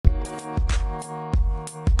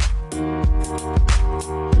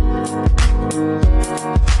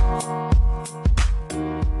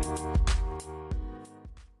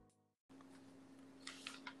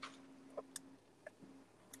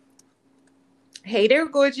Hey there,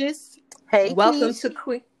 gorgeous. Hey, Welcome to Keish.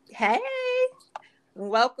 Queen. Hey,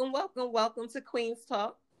 welcome to Queen's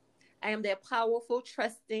Talk. I am that powerful,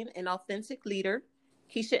 trusting, and authentic leader,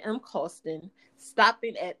 Keisha M. Colston,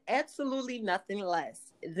 stopping at absolutely nothing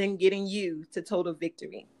less than getting you to total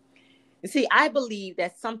victory. You see, I believe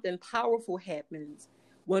that something powerful happens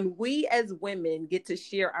when we as women get to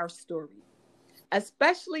share our story,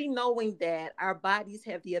 especially knowing that our bodies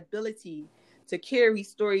have the ability to carry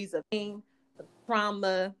stories of pain,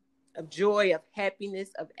 trauma, of joy, of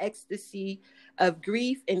happiness, of ecstasy, of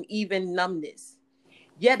grief, and even numbness.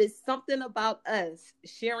 Yet it's something about us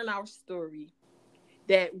sharing our story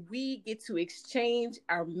that we get to exchange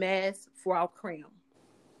our mask for our crown.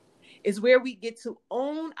 It's where we get to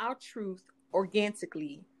own our truth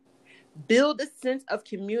organically, build a sense of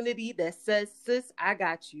community that says, sis, I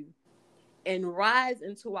got you, and rise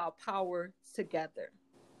into our power together.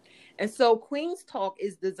 And so Queen's Talk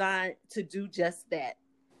is designed to do just that,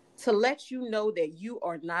 to let you know that you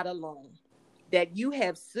are not alone, that you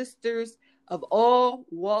have sisters of all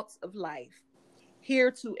walks of life here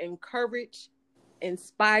to encourage,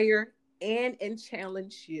 inspire, and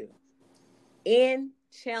challenge you. And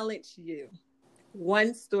challenge you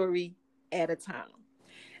one story at a time.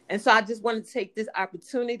 And so I just want to take this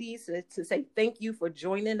opportunity to say thank you for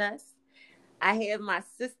joining us. I have my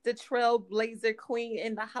sister trailblazer queen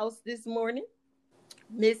in the house this morning,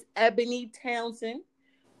 Miss Ebony Townsend.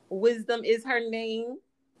 Wisdom is her name.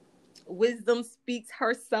 Wisdom speaks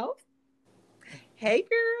herself. Hey,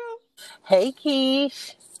 girl. Hey,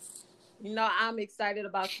 Keish. You know, I'm excited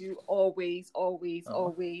about you always, always, Oh,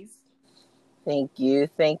 always. thank you.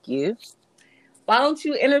 Thank you. Why don't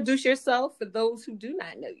you introduce yourself for those who do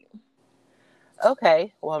not know you?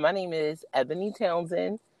 Okay. Well, my name is Ebony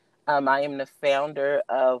Townsend. I am the founder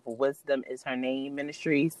of Wisdom is Her Name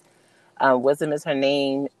Ministries. Wisdom is Her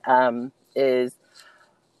Name is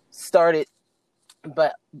started,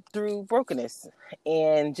 but through brokenness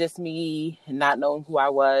and just me not knowing who I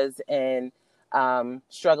was and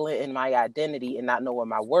struggling in my identity and not knowing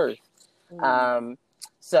my worth. Mm. Um,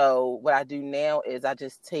 so what I do now is I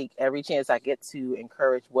just take every chance I get to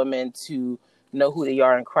encourage women to know who they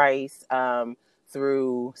are in Christ,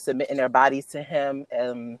 through submitting their bodies to Him,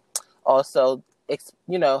 and also,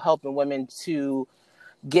 helping women to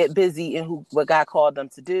get busy in what God called them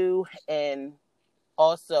to do, and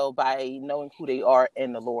also by knowing who they are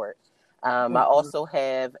in the Lord. I Mhm. also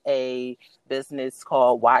have a business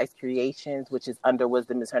called Wise Creations, which is under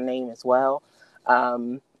Wisdom is Her Name as well.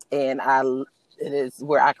 Um, and it is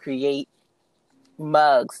where I create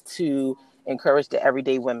mugs to encourage the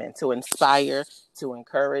everyday women, to inspire, to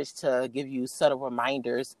encourage, to give you subtle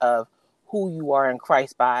reminders of who you are in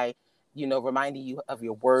Christ by, reminding you of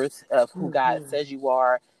your worth, of who God Mhm. says you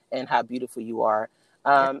are, and how beautiful you are.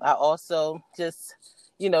 Yeah. I also just,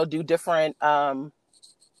 do different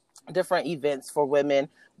events for women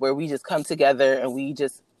where we just come together and we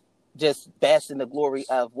just bask in the glory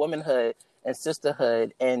of womanhood and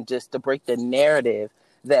sisterhood, and just to break the narrative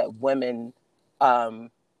that women um,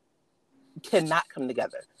 cannot come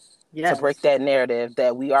together, to break Yes. that narrative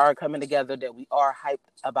that we are coming together, that we are hyped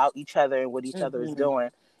about each other and what each other is Mhm. doing.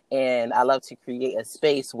 And I love to create a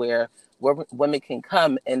space where women can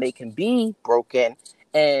come and they can be broken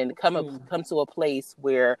and Mhm. come to a place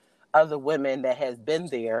where other women that has been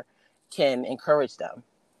there can encourage them.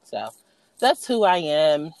 So that's who I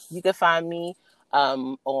am. You can find me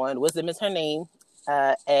on Wisdom is Her Name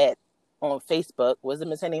at on Facebook.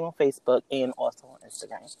 Wisdom is Her Name on Facebook, and also on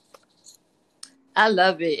Instagram. I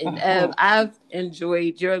love it. And I've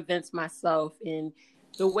enjoyed your events myself, and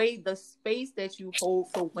the way the space that you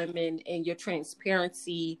hold for women and your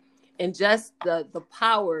transparency and just the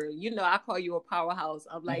power. You know, I call you a powerhouse.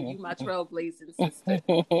 I'm like, you my trailblazing sister.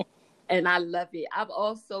 And I love it. I've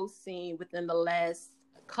also seen within the last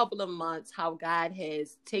couple of months how God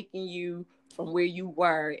has taken you from where you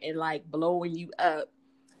were and like blowing you up.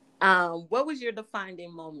 What was your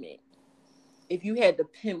defining moment? If you had to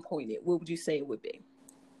pinpoint it, what would you say it would be?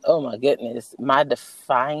 Oh my goodness, my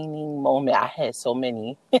defining moment. I had so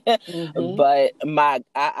many, Mm-hmm. but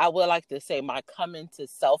I would like to say my coming to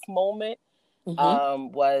self moment Mm-hmm.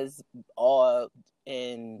 was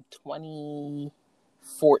in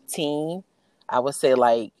 2014. I would say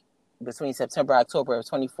like between September October of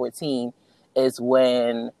 2014 is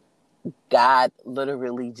when God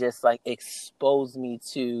literally just like exposed me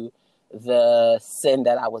to the sin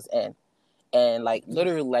that I was in, and like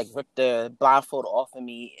literally like ripped the blindfold off of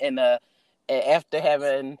me, after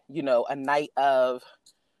having a night of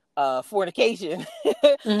fornication.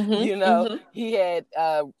 Mm-hmm. Mm-hmm. He had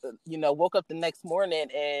woke up the next morning,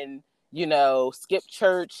 and skip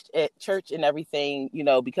church and everything,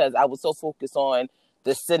 because I was so focused on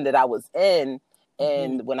the sin that I was in.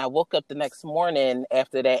 And when I woke up the next morning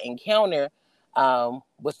after that encounter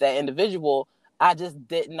with that individual, I just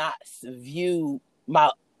did not view,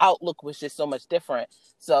 my outlook was just so much different.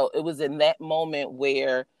 So it was in that moment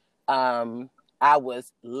where I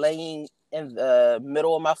was laying in the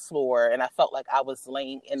middle of my floor, and I felt like I was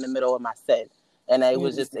laying in the middle of my sin, and it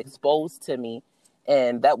was just exposed to me.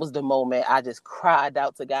 And that was the moment I just cried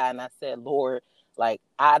out to God, and I said, Lord, like,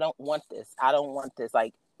 I don't want this. I don't want this.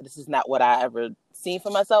 Like, this is not what I ever seen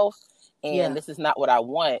for myself. And this is not what I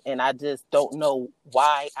want. And I just don't know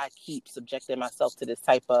why I keep subjecting myself to this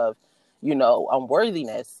type of,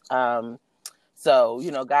 unworthiness.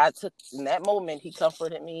 So, God took, in that moment, he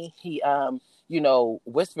comforted me. He,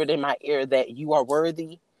 whispered in my ear that you are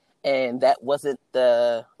worthy. And that wasn't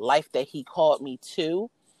the life that he called me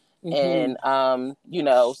to. And,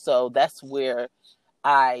 so that's where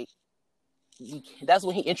that's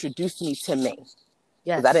when he introduced me to me.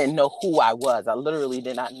 Because I didn't know who I was. I literally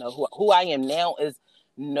did not know who I am now is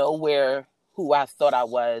nowhere who I thought I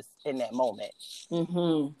was in that moment.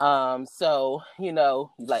 So,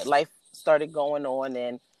 like, life started going on,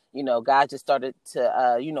 and, God just started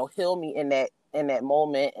to, heal me in that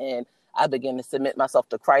moment. And I began to submit myself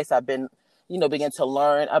to Christ. I've been, begin to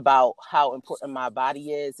learn about how important my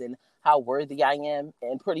body is and how worthy I am.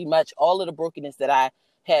 And pretty much all of the brokenness that I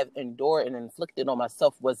have endured and inflicted on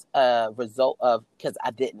myself was a result of, because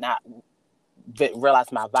I did not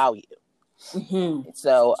realize my value.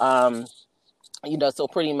 So, so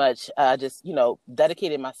pretty much just,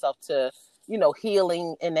 dedicated myself to,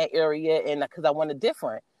 healing in that area, and because I wanted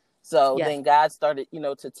different. So then God started,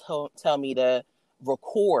 to tell me to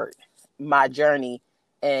record my journey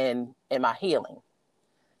and my healing.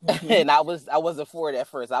 And I wasn't for it at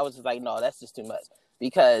first. I was just like, no, that's just too much,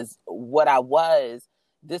 because what I'm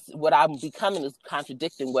becoming is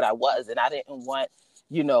contradicting what I was. And I didn't want,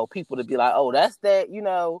 people to be like, oh, that's that,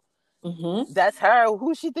 that's her,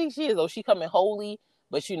 who she thinks she is. Oh, she coming holy.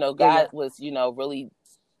 But, God was, really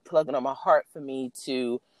plugging on my heart for me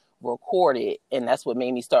to record it. And that's what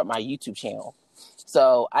made me start my YouTube channel.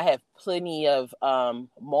 So I have plenty of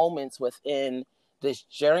moments within this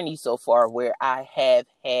journey so far where I have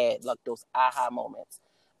had like those aha moments.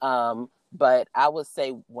 But I would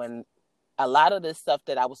say when a lot of the stuff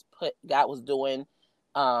that God was doing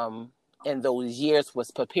in those years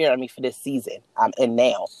was preparing me for this season I'm in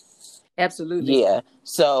now. Absolutely. Yeah.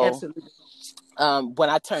 So absolutely. When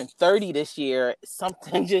I turned 30 this year,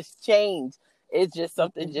 something just changed. It's just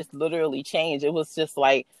something just literally changed. It was just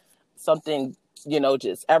like something,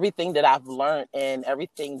 just everything that I've learned and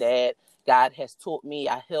everything that God has taught me,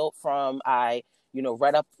 I healed from, I,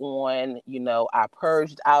 read up on, I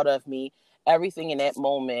purged out of me. Everything in that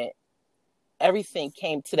moment, everything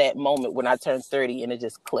came to that moment when I turned 30, and it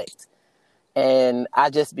just clicked. And I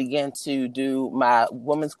just began to do my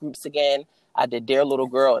women's groups again. I did Dear Little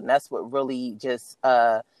Girl, and that's what really just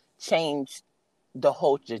changed the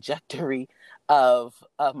whole trajectory of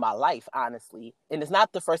my life, honestly. And it's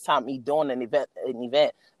not the first time me doing an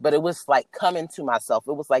event, but it was like coming to myself.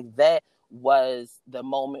 It was like that was the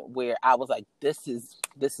moment where I was like, this is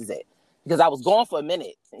it. Because I was gone for a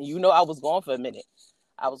minute. I was gone for a minute.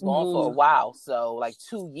 I was gone for a while. So like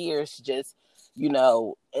 2 years just, in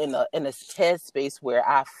a headspace where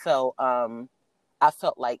I felt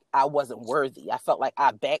like I wasn't worthy. I felt like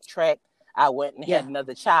I backtracked. I went and had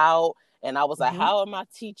another child, and I was like, how am I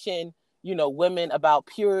teaching, women about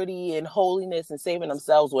purity and holiness and saving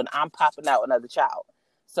themselves when I'm popping out another child?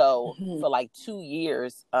 So for like 2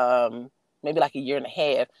 years, maybe like a year and a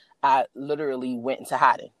half, I literally went into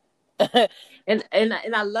hiding. and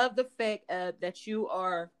I love the fact that you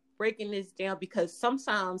are breaking this down, because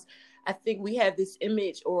sometimes I think we have this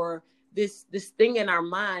image or this thing in our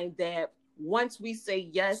mind that once we say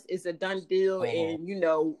yes, it's a done deal, and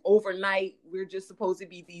overnight we're just supposed to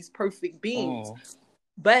be these perfect beings.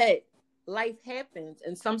 But life happens,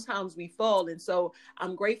 and sometimes we fall. And so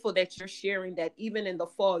I'm grateful that you're sharing that even in the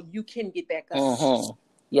fall you can get back up.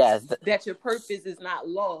 Yes, that your purpose is not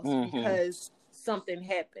lost because something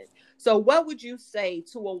happened. So what would you say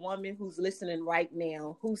to a woman who's listening right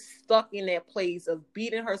now, who's stuck in that place of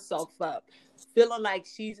beating herself up, feeling like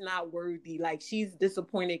she's not worthy, like she's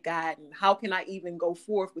disappointed God, and how can I even go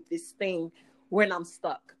forth with this thing when I'm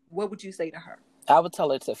stuck? What would you say to her? I would tell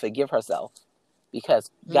her to forgive herself, because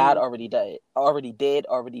God already does,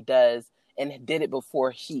 and did it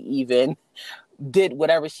before she even did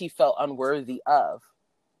whatever she felt unworthy of.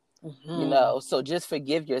 So just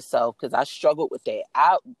forgive yourself, because I struggled with that.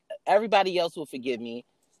 Everybody else will forgive me,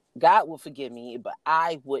 God will forgive me, but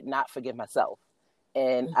I would not forgive myself.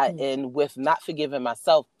 And with not forgiving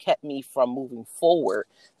myself kept me from moving forward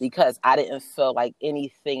because I didn't feel like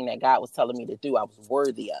anything that God was telling me to do I was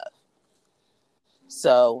worthy of.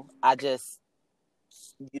 So I just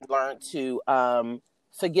learned to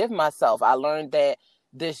forgive myself. I learned that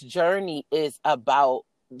this journey is about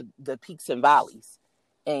the peaks and valleys,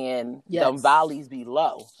 and the Yes. valleys be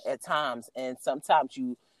low at times, and sometimes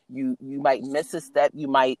you might miss a step, you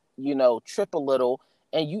might trip a little,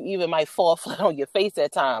 and you even might fall flat on your face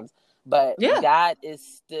at times, but Yeah. God is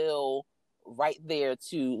still right there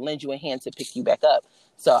to lend you a hand to pick you back up.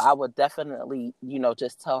 So I would definitely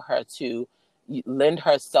just tell her to lend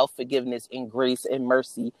her self-forgiveness and grace and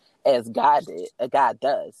mercy as God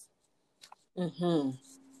does. Mm-hmm.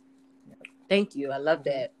 Thank you. I love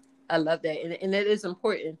that. I love that. And it is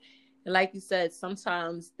important. And like you said,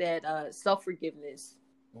 sometimes that self-forgiveness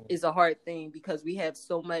is a hard thing because we have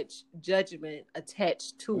so much judgment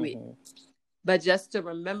attached to it. But just to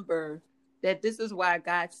remember that this is why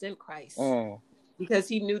God sent Christ, because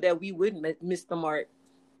he knew that we would miss the mark.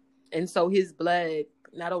 And so his blood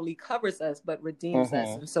not only covers us, but redeems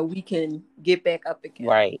us. And so we can get back up again.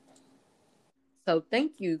 Right. So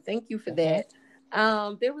thank you. Thank you for that.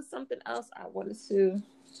 There was something else I wanted to.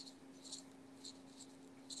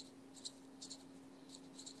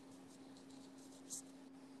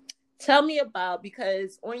 Tell me about,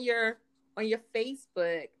 because on your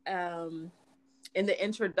Facebook, in the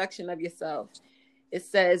introduction of yourself, it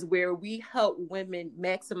says where we help women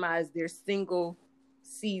maximize their single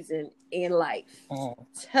season in life.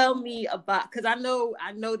 Tell me about, because I know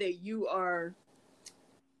that you are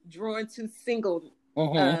drawn to single,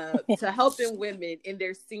 to helping women in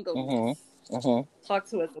their singleness. Talk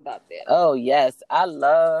to us about that. Oh yes, I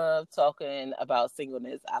love talking about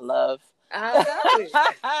singleness. I know it.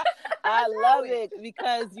 I love it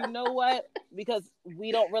because you know what? Because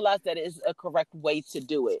we don't realize that it's a correct way to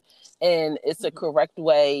do it, and it's a correct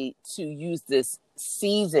way to use this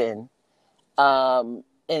season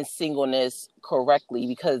in singleness correctly.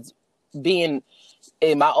 Because being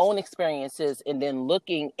in my own experiences and then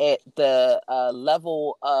looking at the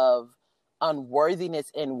level of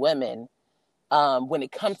unworthiness in women when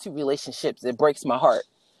it comes to relationships, it breaks my heart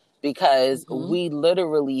because we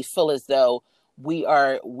literally feel as though we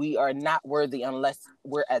are not worthy unless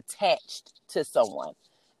we're attached to someone.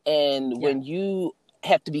 And when you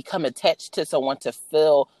have to become attached to someone to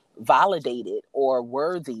feel validated or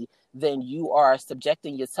worthy, then you are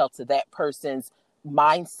subjecting yourself to that person's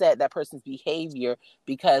mindset, that person's behavior,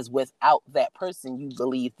 because without that person, you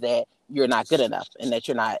believe that you're not good enough and that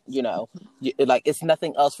you're not, like it's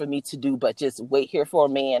nothing else for me to do but just wait here for a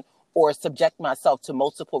man or subject myself to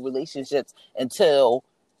multiple relationships until,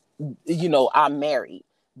 I'm married.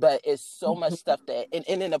 But it's so much stuff that, and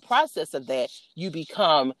in the process of that, you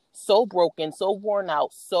become so broken, so worn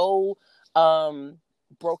out, so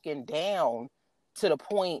broken down to the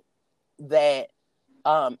point that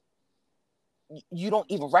you don't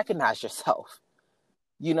even recognize yourself.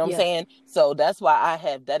 You know what I'm saying? So that's why I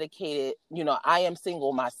have dedicated, I am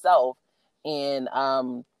single myself, and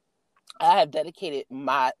I have dedicated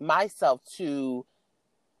myself to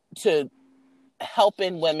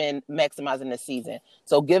helping women maximizing the season.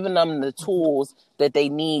 So giving them the tools that they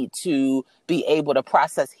need to be able to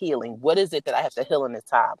process healing. What is it that I have to heal in this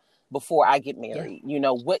time before I get married?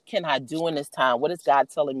 What can I do in this time? What is God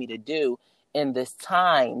telling me to do in this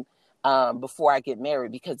time before I get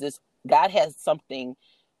married? Because God has something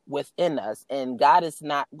within us, and God is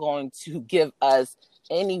not going to give us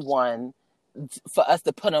anyone for us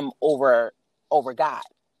to put them over God.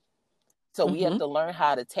 So we have to learn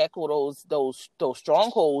how to tackle those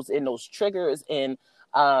strongholds and those triggers and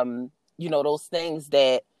those things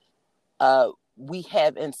that we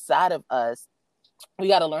have inside of us. We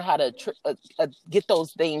got to learn how to get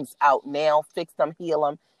those things out now, fix them, heal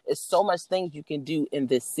them. There's so much things you can do in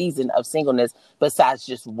this season of singleness besides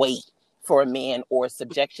just wait for a man or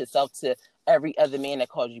subject yourself to every other man that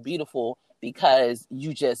calls you beautiful because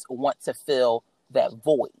you just want to fill that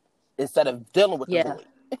void instead of dealing with the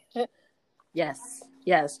void. Yes.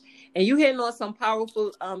 And you hitting on some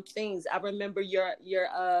powerful things. I remember your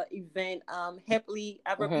event, Happily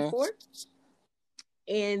Ever Before,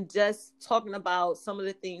 and just talking about some of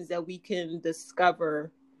the things that we can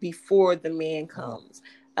discover before the man comes.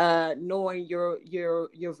 Knowing your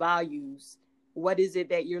values. What is it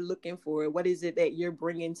that you're looking for? What is it that you're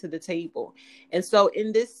bringing to the table? And so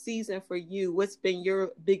in this season for you, what's been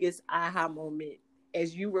your biggest aha moment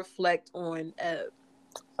as you reflect on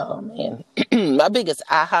Oh man, my biggest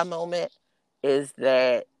aha moment is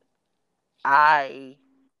that I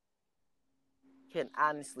can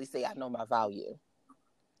honestly say I know my value.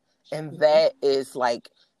 And Mm-hmm. that is like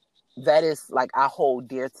I hold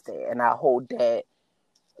dear to that, and I hold that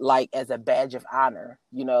like as a badge of honor,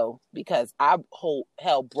 because I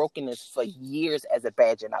held brokenness for years as a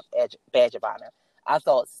badge of honor. I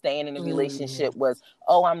thought staying in a relationship was,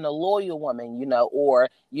 oh, I'm the loyal woman, or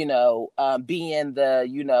being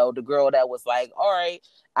the girl that was like, all right,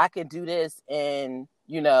 I can do this, and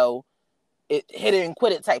it hit it and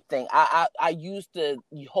quit it type thing. I used to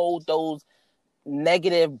hold those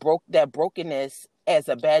brokenness as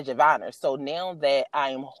a badge of honor. So now that I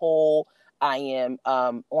am whole, I am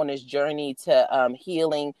on this journey to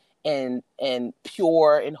healing and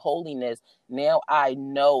pure and holiness. Now I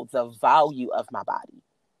know the value of my body.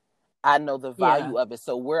 I know the Yeah. value of it.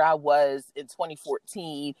 So where I was in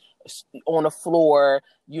 2014 on the floor,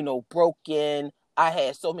 broken, I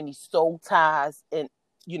had so many soul ties and,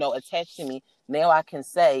 attached to me. Now I can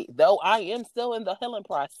say, though I am still in the healing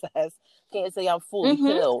process, can't say I'm fully Mm-hmm.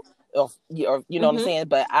 healed or you know what I'm Mm-hmm. saying?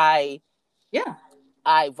 But I Yeah.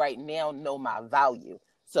 right now know my value.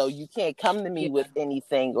 So you can't come to me Yeah. with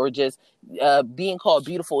anything or just being called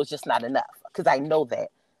beautiful is just not enough, because I know that.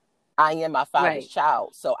 I am my father's Right.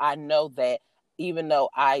 child. So I know that even though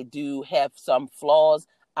I do have some flaws,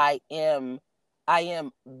 I am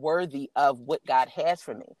worthy of what God has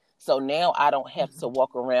for me. So now I don't have to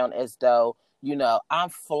walk around as though, I'm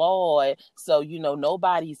flawed. So,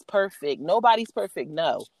 nobody's perfect. Nobody's perfect,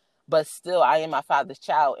 no. But still I am my father's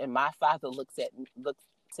child, and my father looks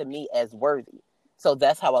to me as worthy. So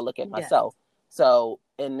that's how I look at Yeah. myself. So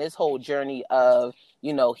in this whole journey of,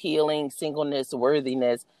 healing, singleness,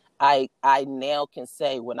 worthiness, I now can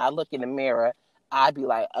say, when I look in the mirror, I be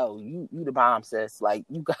like, oh, you the bomb, sis. Like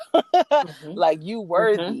you got, Mm-hmm. like you Mm-hmm.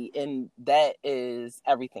 worthy, and that is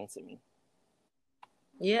everything to me.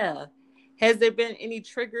 Yeah. Has there been any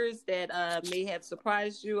triggers that may have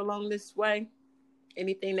surprised you along this way?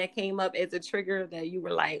 Anything that came up as a trigger that you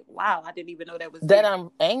were like, wow, I didn't even know that was That there? I'm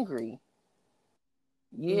angry.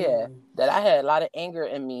 Yeah, Mm. that I had a lot of anger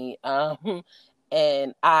in me,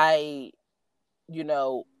 and I,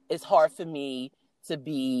 it's hard for me to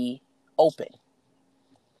be open.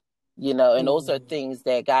 And those are Mm. things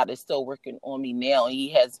that God is still working on me now. And He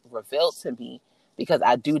has revealed to me, because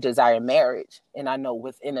I do desire marriage. And I know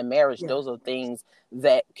within a marriage, Yeah. those are things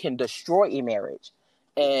that can destroy a marriage.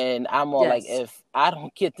 And I'm more like, Yes. if I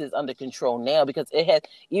don't get this under control now, because it has,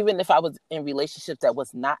 even if I was in relationships that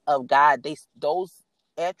was not of God, those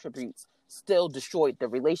attributes still destroyed the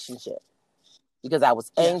relationship, because I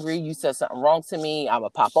was Yeah. angry. You said something wrong to me. I'm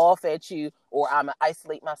going to pop off at you, or I'm going to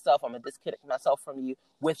isolate myself. I'm going to disconnect myself from you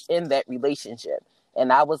within that relationship.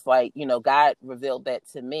 And I was like, God revealed that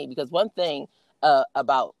to me, because one thing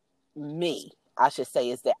about me, I should say,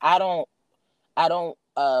 is that I don't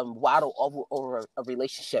waddle over a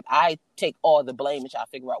relationship. I take all the blame and try to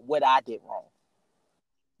figure out what I did wrong,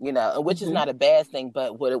 and which is Mm-hmm. not a bad thing.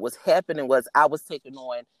 But what it was happening was I was taking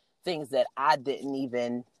on things that I didn't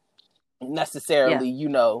even Yeah. necessarily,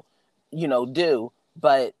 do.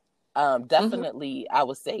 But Mm-hmm. definitely I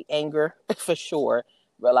would say anger for sure.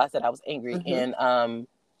 Realized that I was angry, Mm-hmm. and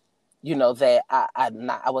that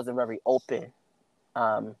I wasn't very open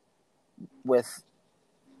um with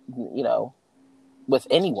with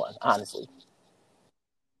anyone, honestly.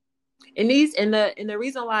 And the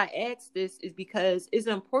reason why I asked this is because it's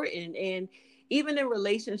important. And even in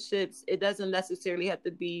relationships, it doesn't necessarily have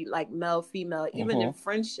to be like male female. Even in Mm-hmm.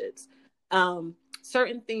 friendships,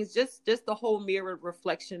 certain things, just the whole mirror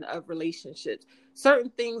reflection of relationships, certain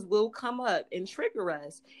things will come up and trigger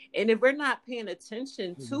us, and if we're not paying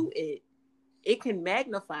attention Mm-hmm. to it, it can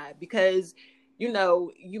magnify, because you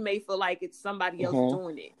may feel like it's somebody else Mm-hmm.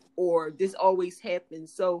 doing it, or this always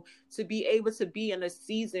happens. So to be able to be in a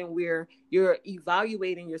season where you're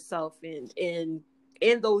evaluating yourself and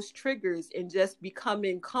in those triggers, and just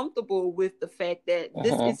becoming comfortable with the fact that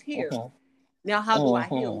this is Mm-hmm. here Mm-hmm. now, how do I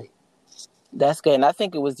heal Mm-hmm. it? That's good. And I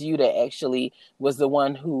think it was you that actually was the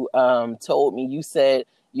one who told me. You said,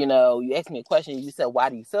 you asked me a question. You said, why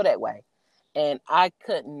do you feel that way? And I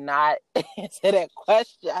could not answer that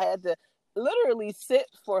question. I had to literally sit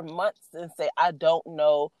for months and say, I don't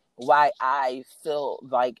know why I feel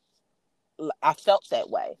like I felt that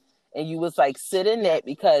way. And you was like, sit in Yeah. that,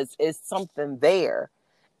 because it's something there.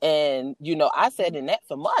 And, I sat in that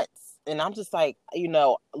for months. And I'm just like,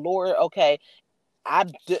 Lord, okay,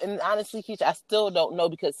 and honestly, Keisha, I still don't know,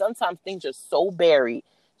 because sometimes things are so buried,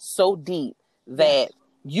 so deep, Yeah. that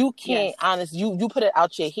you can't Yes. you put it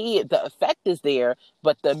out your head. The effect is there,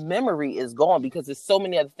 but the memory is gone, because there's so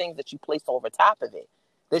many other things that you place over top of it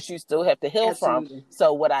that you still have to heal from. Absolutely.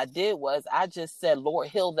 So what I did was I just said, Lord,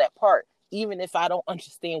 heal that part. even if I don't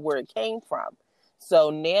understand where it came from. So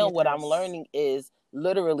now what I'm Yes. learning is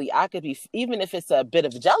literally I could be, even if it's a bit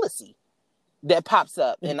of jealousy that pops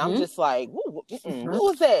up, and I'm just like, what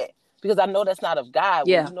was that? Because I know that's not of God. When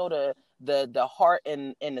Yeah. you know the heart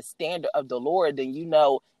and the standard of the Lord, then you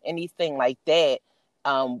know anything like that.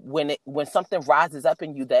 When something rises up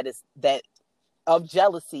in you that is that of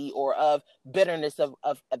jealousy or of bitterness of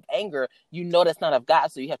anger, you know that's not of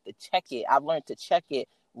God. So you have to check it. I've learned to check it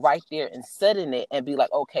right there and sit in it and be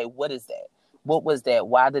like, okay, what is that? What was that?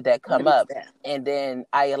 Why did that come up? And then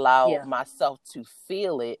I allow myself to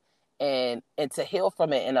feel it and to heal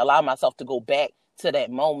from it, and allow myself to go back to that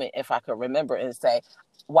moment if I could remember and say,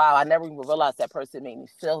 wow, I never even realized that person made me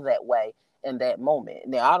feel that way in that moment.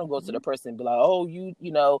 Now I don't go to the person and be like, oh, you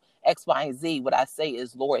know, X, Y, and Z. What I say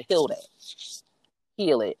is, Lord, heal that.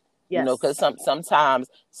 Heal it. Yes. You know, because sometimes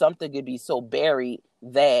something could be so buried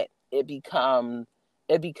that it becomes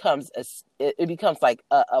like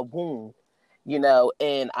a wound, you know,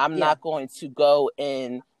 and I'm not going to go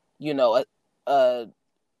and, you know,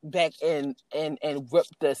 back and rip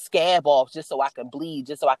the scab off just so I can bleed,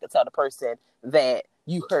 just so I can tell the person that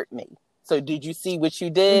you hurt me. So did you see what you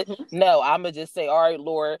did? No, I'm going to just say, all right,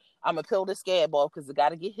 Lord, I'm going to peel the scab off because it got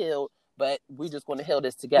to get healed, but we're just going to heal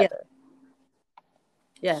this together.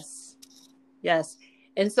 Yes. Yes.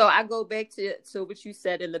 And so I go back to what you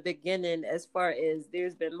said in the beginning, as far as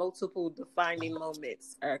there's been multiple defining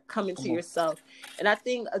moments coming to yourself. And I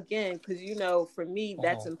think, again, because, you know, for me,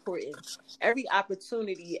 that's important. Every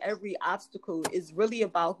opportunity, every obstacle is really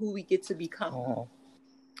about who we get to become.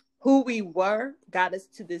 Who we were got us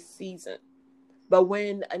to this season. But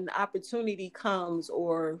when an opportunity comes,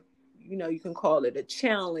 or, you know, you can call it a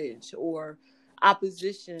challenge or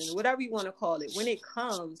opposition, whatever you want to call it, when it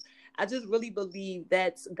comes, I just really believe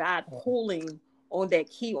that's God pulling on that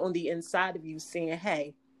key on the inside of you, saying,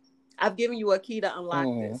 hey, I've given you a key to unlock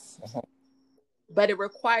this. But it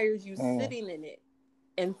requires you sitting in it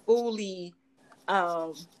and fully,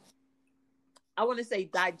 I want to say,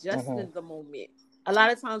 digesting the moment. A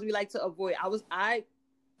lot of times we like to avoid. I was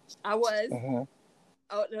an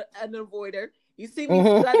avoider. You see me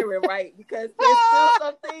stuttering, right? Because there's still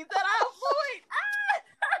some things that I avoid.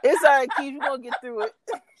 It's all right, Keith. You're going to get through it.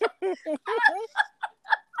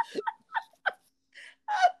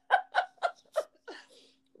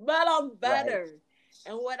 But I'm better. Right.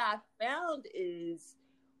 And what I found is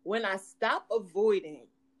when I stop avoiding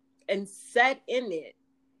and sat in it,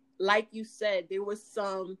 like you said, there were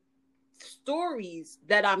some stories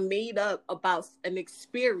that I made up about an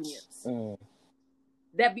experience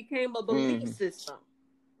that became a belief system.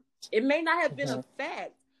 It may not have been a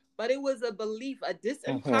fact, but it was a belief, a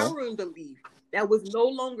disempowering belief that was no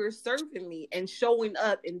longer serving me and showing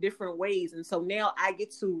up in different ways. And so now I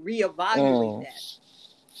get to reevaluate that.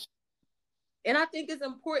 And I think it's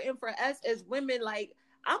important for us as women, like,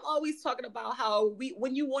 I'm always talking about how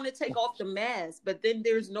when you want to take off the mask, but then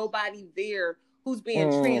there's nobody there who's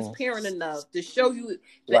being transparent enough to show you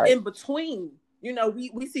the in-between. You know,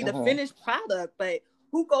 we see the finished product, but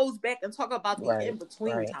who goes back and talk about the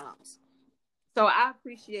in-between times? So I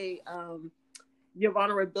appreciate your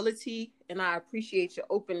vulnerability, and I appreciate your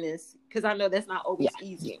openness, because I know that's not always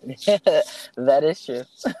easy. That is true.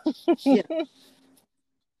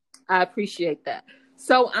 I appreciate that.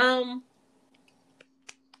 So,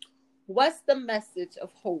 what's the message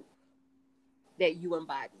of hope that you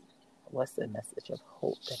embody? What's the message of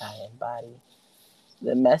hope that I embody?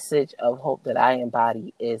 The message of hope that I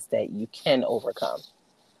embody is that you can overcome.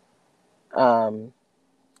 And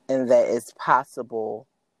that it's possible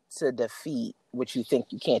to defeat what you think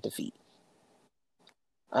you can't defeat.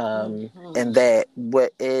 And that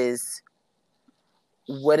what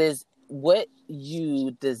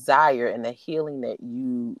you desire and the healing that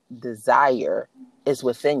you desire is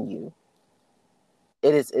within you.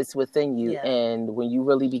 It's within you. Yeah. And when you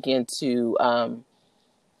really begin to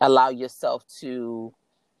allow yourself to,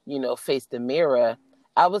 you know, face the mirror,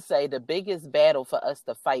 I would say the biggest battle for us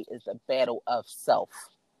to fight is the battle of self.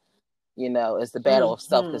 You know, it's the battle of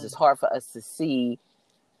self, because it's hard for us to see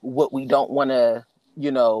what we don't want to,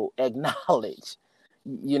 you know, acknowledge,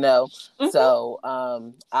 you know. So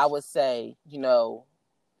I would say, you know,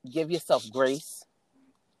 give yourself grace.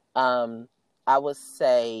 I would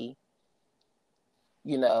say,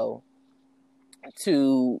 you know,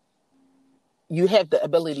 you have the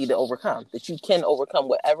ability to overcome, that you can overcome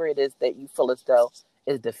whatever it is that you feel as though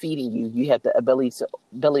is defeating you. You have the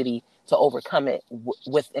ability to overcome it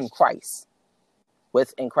within Christ.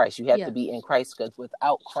 Within Christ, you have to be in Christ, because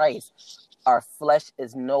without Christ, our flesh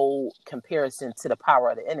is no comparison to the power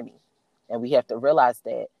of the enemy, and we have to realize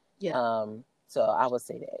that. So I would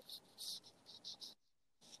say that.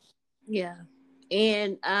 Yeah.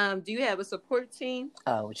 And do you have a support team?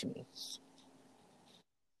 Oh, what you mean?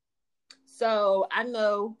 So I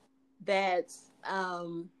know that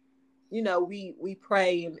we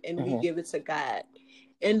pray and we Mm-hmm. give it to God.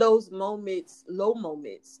 In those moments, low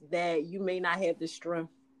moments that you may not have the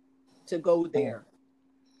strength to go there.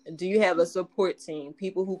 Do you have a support team?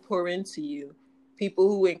 People who pour into you, people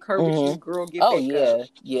who encourage you, Mm-hmm. girl, get Oh back up.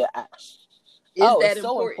 yeah, yeah. Is Oh, it's that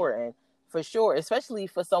so important? important for sure, especially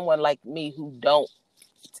for someone like me who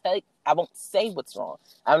I won't say what's wrong.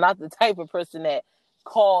 I'm not the type of person that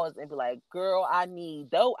calls and be like, girl, I need,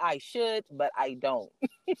 though I should, but I don't.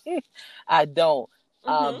 I don't.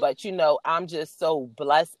 Mm-hmm. But I'm just so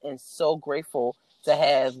blessed and so grateful to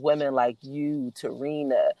have women like you,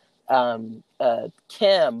 Tarina,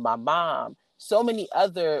 Kim, my mom, so many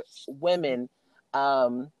other women,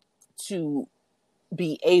 to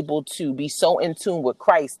be able to be so in tune with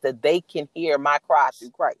Christ that they can hear my cry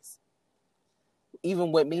through Christ,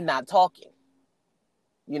 even with me not talking.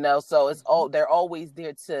 So they're always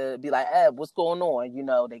there to be like, what's going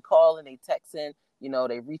on? They calling, they texting,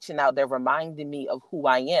 they reaching out, they're reminding me of who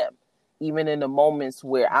I am, even in the moments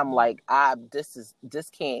where I'm like, this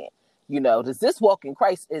can't, this walk in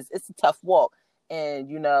Christ it's a tough walk. And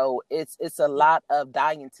it's a lot of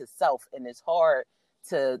dying to self, and it's hard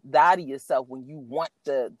to die to yourself when you want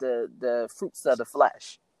the fruits of the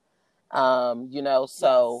flesh.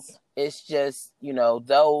 So Yes. it's just,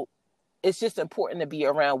 though it's just important to be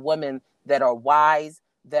around women that are wise,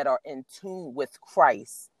 that are in tune with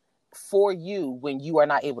Christ for you when you are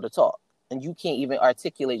not able to talk and you can't even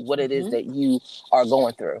articulate what it is Mm-hmm. that you are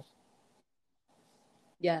going through.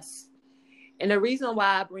 Yes. And the reason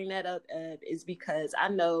why I bring that up is because I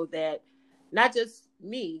know that not just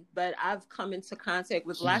me, but I've come into contact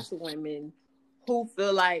with lots of women who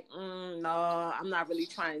feel like, no, I'm not really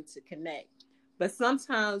trying to connect. But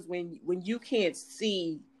sometimes when you can't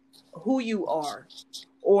see who you are,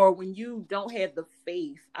 or when you don't have the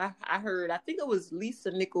faith, I heard, I think it was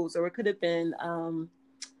Lisa Nichols, or it could have been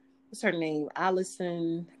what's her name,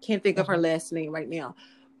 Allison. I can't think of her last name right now,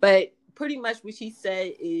 but pretty much what she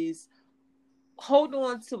said is, hold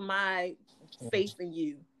on to my faith in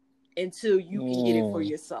you until you can get it for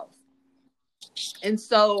yourself. And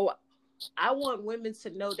so I want women to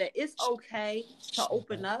know that it's okay to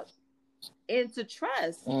open up and to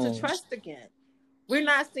trust again. We're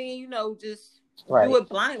not saying, just do Right. it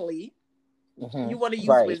blindly. Mm-hmm. You want to use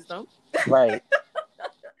Right. wisdom. Right.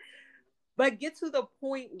 But get to the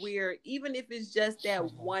point where even if it's just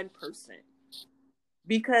that one person,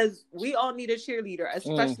 because we all need a cheerleader,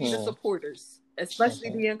 especially the supporters, especially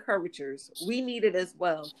the encouragers. We need it as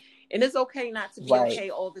well. And it's okay not to be Right. okay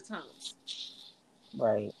all the times.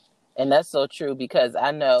 Right. And that's so true, because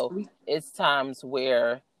I know it's times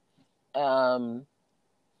where um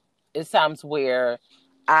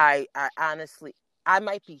I honestly, I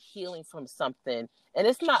might be healing from something, and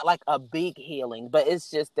it's not like a big healing, but it's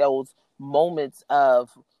just those moments of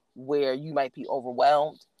where you might be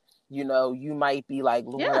overwhelmed. You might be like,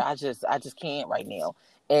 Lord, Yeah. I just can't right now.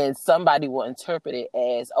 And somebody will interpret it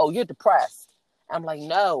as, oh, you're depressed. I'm like,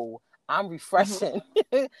 no, I'm refreshing,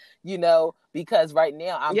 because right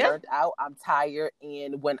now I'm Yeah. burnt out, I'm tired.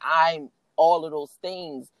 And when I'm all of those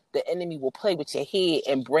things, the enemy will play with your head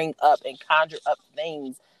and bring up and conjure up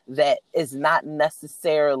things that is not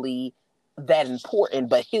necessarily that important,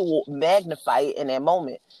 but he will magnify it in that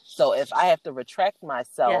moment. So if I have to retract Yeah.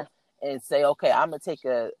 myself and say, okay, I'm going to take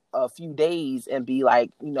a few days and be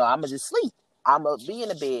like, I'm going to just sleep, I'm going to be in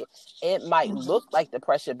the bed, it might look like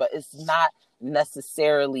depression, but it's not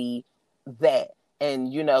necessarily that.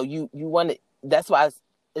 And, you want to, that's why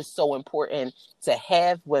it's so important to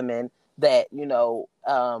have women that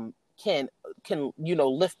can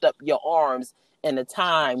lift up your arms in a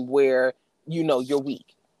time where you're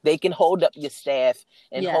weak. They can hold up your staff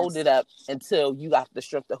and hold Yes. it up until you got the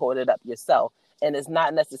strength to hold it up yourself. And it's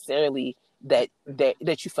not necessarily that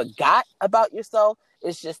you forgot about yourself.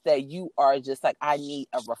 It's just that you are just like, I need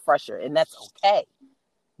a refresher, and that's okay.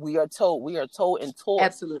 We are told and taught,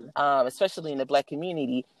 Absolutely. especially in the Black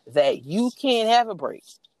community, that you can't have a break.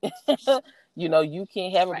 You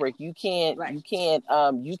can't have a Right. break. You can't Right.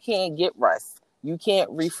 get rest. You can't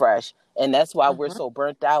refresh. And that's why we're Mm-hmm. so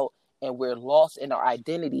burnt out and we're lost in our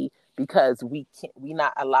identity, because we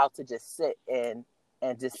not allowed to just sit and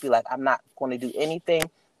just be like, I'm not going to do anything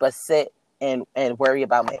but sit and worry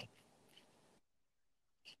about me.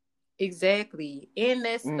 Exactly. And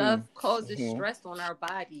that stuff causes Mm-hmm. stress on our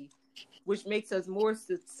body, which makes us more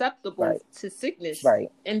susceptible Right. to sickness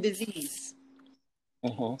Right. and disease.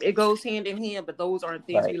 Mm-hmm. It goes hand in hand, but those aren't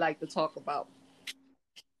things we Right. like to talk about.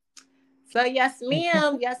 So yes,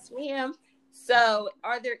 ma'am. Yes, ma'am. So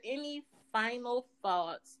are there any final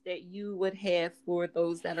thoughts that you would have for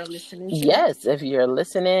those that are listening today? Yes, if you're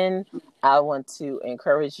listening, I want to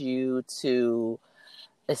encourage you to,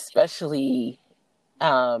 especially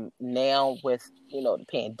now with the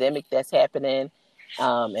pandemic that's happening,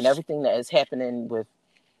 and everything that is happening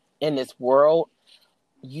in this world.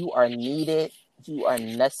 You are needed. You are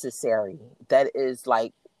necessary. That is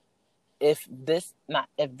like, if this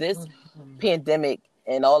pandemic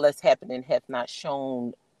and all that's happening have not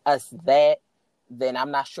shown us that, then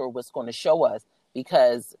I'm not sure what's going to show us,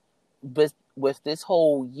 because with this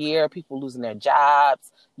whole year, people losing their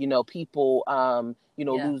jobs, people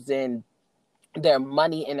losing their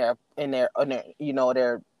money and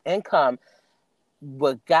their income.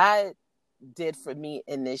 What God did for me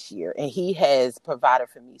in this year, and He has provided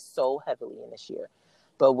for me so heavily in this year.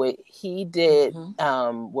 But what He did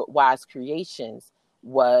with Wise Creations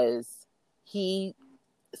was He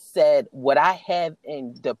said, "What I have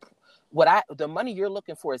in the money you're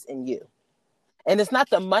looking for is in you." And it's not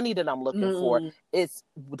the money that I'm looking for. It's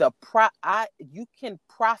you can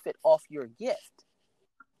profit off your gift.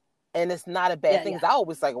 And it's not a bad thing. 'Cause I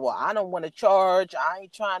always like, well, I don't want to charge. I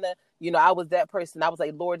ain't trying to, I was that person. I was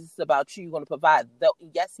like, Lord, this is about you. You're going to provide.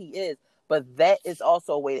 Yes, He is. But that is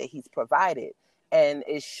also a way that He's provided. And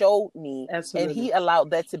it showed me. Absolutely. And He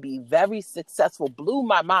allowed that to be very successful. Blew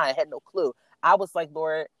my mind. I had no clue. I was like,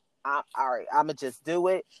 Lord, all right, I'm going to just do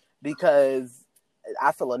it because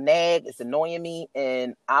I feel a nag. It's annoying me.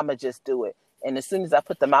 And I'm going to just do it. And as soon as I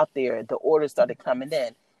put them out there, the orders started coming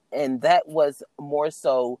in. And that was more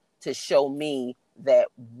so to show me that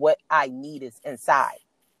what I need is inside,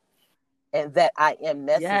 and that I am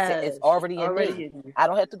necessary. It's already in me. I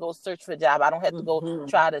don't have to go search for a job. I don't have to go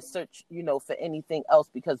try to search, for anything else,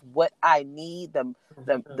 because what I need,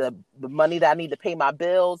 the money that I need to pay my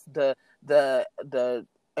bills, the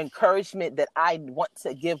encouragement that I want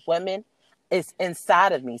to give women is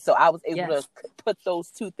inside of me. So I was able to put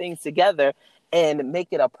those two things together and make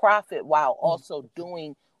it a profit while also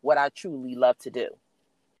doing what I truly love to do.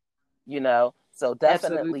 So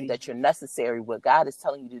definitely Absolutely. that you're necessary. What God is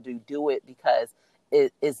telling you to do it, because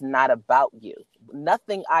it is not about you.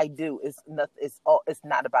 Nothing I do is it's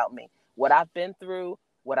not about me. What I've been through,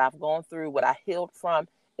 what I've gone through, what I healed from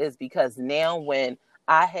is because now when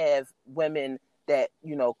I have women that,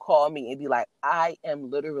 call me and be like, I am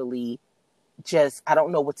literally I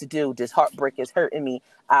don't know what to do. This heartbreak is hurting me.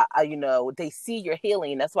 They see your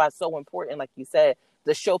healing. That's why it's so important, like you said,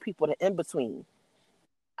 to show people the in between.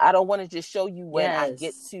 I don't want to just show you when I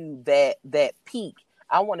get to that peak.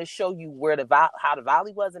 I want to show you how the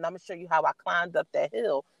valley was, and I'm going to show you how I climbed up that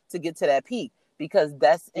hill to get to that peak, because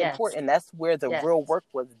that's important. That's where the real work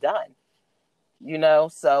was done.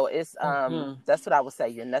 So it's that's what I would say.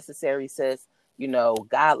 You're necessary, sis.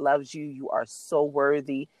 God loves you. You are so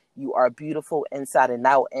worthy. You are beautiful inside and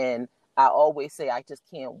out. And I always say, I just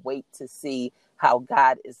can't wait to see how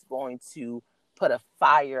God is going to put a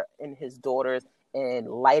fire in His daughters and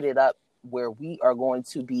light it up, where we are going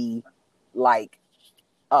to be like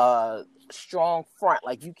a strong front.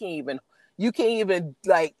 Like you can't even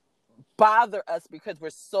like bother us, because we're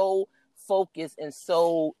so focused and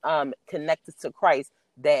so connected to Christ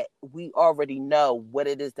that we already know what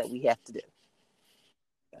it is that we have to do.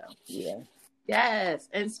 So, yeah. Yes.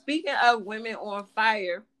 And speaking of women on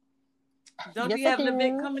fire, don't you have an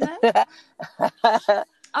event coming up?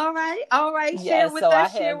 All right. Share with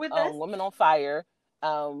us. Share with us. Women on Fire,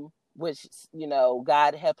 which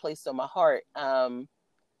God had placed on my heart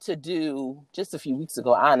to do just a few weeks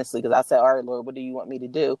ago, honestly, because I said, all right, Lord, what do you want me to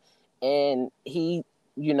do? And He,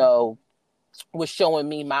 was showing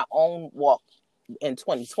me my own walk in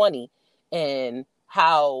 2020, and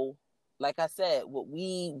how, like I said, what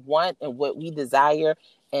we want and what we desire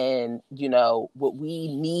and, what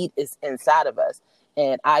we need is inside of us.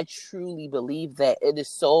 And I truly believe that it is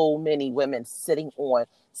so many women sitting on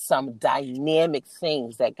some dynamic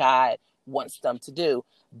things that God wants them to do,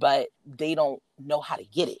 but they don't know how to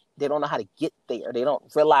get it. They don't know how to get there. They don't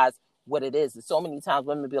realize what it is. And so many times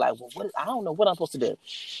women be like, well, I don't know what I'm supposed to do,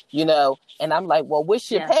 and I'm like, well, what's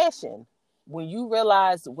your passion? When you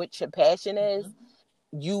realize what your passion is,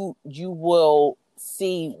 you will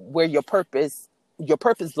see where your purpose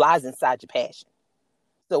lies inside your passion.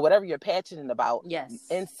 So whatever you're passionate about,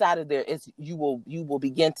 inside of there is you will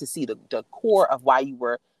begin to see the core of why you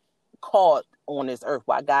were called on this earth,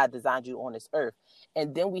 why God designed you on this earth.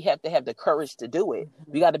 And then we have to have the courage to do it.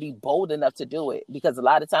 We got to be bold enough to do it, because a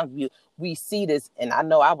lot of times we see this, and I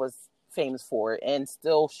know I was famous for it and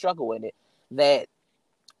still struggle with it, that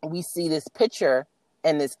we see this picture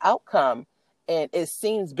and this outcome, and it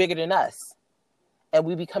seems bigger than us, and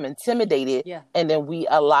we become intimidated, Yeah. and then we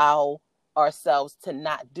allow ourselves to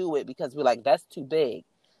not do it because we're like, that's too big.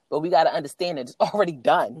 But we got to understand it's already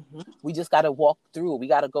done. Mm-hmm. We just got to walk through it. We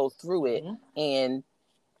got to go through it, and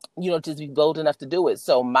just be bold enough to do it.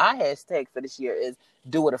 So my hashtag for this year is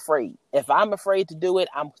do it afraid. If I'm afraid to do it,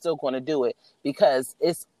 I'm still going to do it, because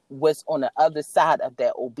it's what's on the other side of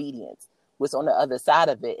that obedience, what's on the other side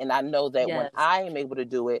of it. And I know that when I am able to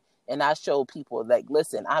do it, and I show people like,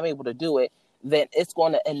 listen, I'm able to do it, then it's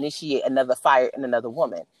going to initiate another fire in another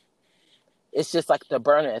woman. It's just like the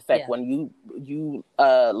burner effect. When you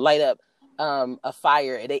light up a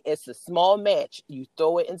fire, it's a small match. You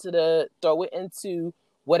throw it into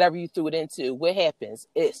whatever you threw it into. What happens?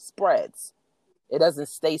 It spreads. It doesn't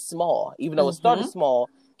stay small, even though it started small,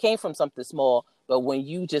 came from something small. But when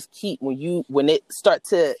you just when it starts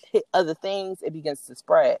to hit other things, it begins to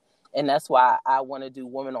spread. And that's why I want to do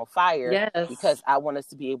Women on Fire, because I want us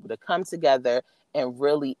to be able to come together and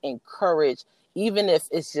really encourage, even if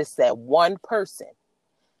it's just that one person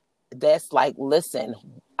that's like, listen,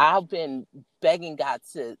 I've been begging God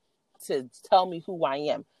to tell me who I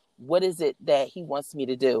am. What is it that he wants me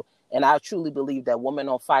to do? And I truly believe that Women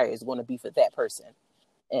on Fire is going to be for that person.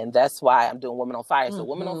 And that's why I'm doing Women on Fire. So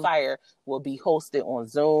Women on Fire will be hosted on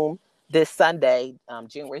Zoom this Sunday,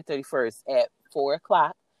 January 31st at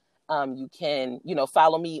 4:00. You can,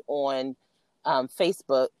 follow me on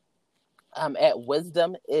Facebook at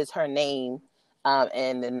Wisdom Is Her Name.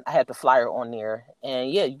 And then I have the flyer on there. And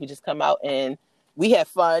yeah, you can just come out and we have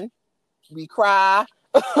fun. We cry.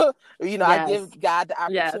 I give God the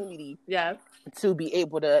opportunity to be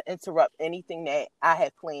able to interrupt anything that I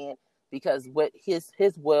have planned, because what his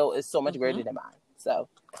will is so much greater than mine. So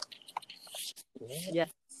Yes.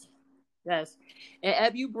 And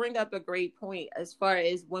Eb, you bring up a great point as far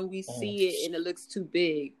as when we see it and it looks too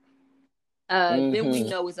big, then we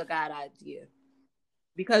know it's a God idea.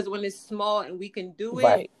 Because when it's small and we can do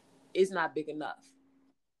it, it's not big enough.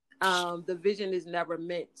 The vision is never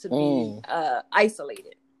meant to be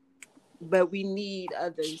isolated, but we need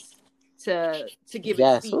others to give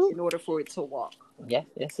it feet in order for it to walk. Yes.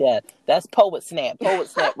 That's poet snap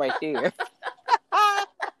right there.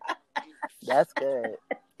 That's good.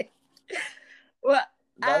 Well,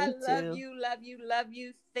 I love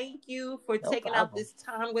you. Thank you for taking out this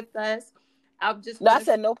time with us. I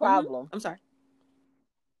said no problem. I'm sorry.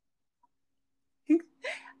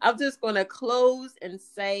 I'm just going to close and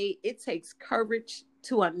say it takes courage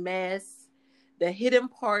to unmask the hidden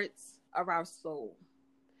parts of our soul.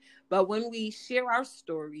 But when we share our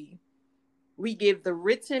story, we give the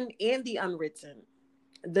written and the unwritten,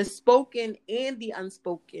 the spoken and the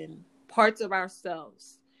unspoken parts of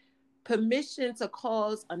ourselves permission to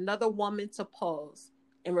cause another woman to pause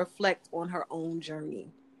and reflect on her own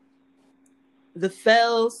journey, the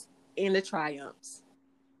fails and the triumphs.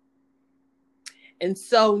 And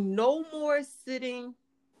so no more sitting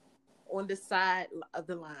on the side of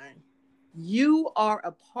the line. You are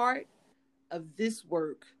a part of this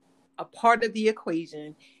work, a part of the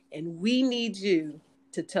equation, and we need you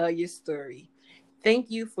to tell your story.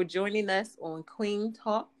 Thank you for joining us on Queen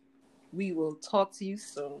Talk. We will talk to you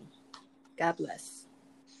soon. God bless.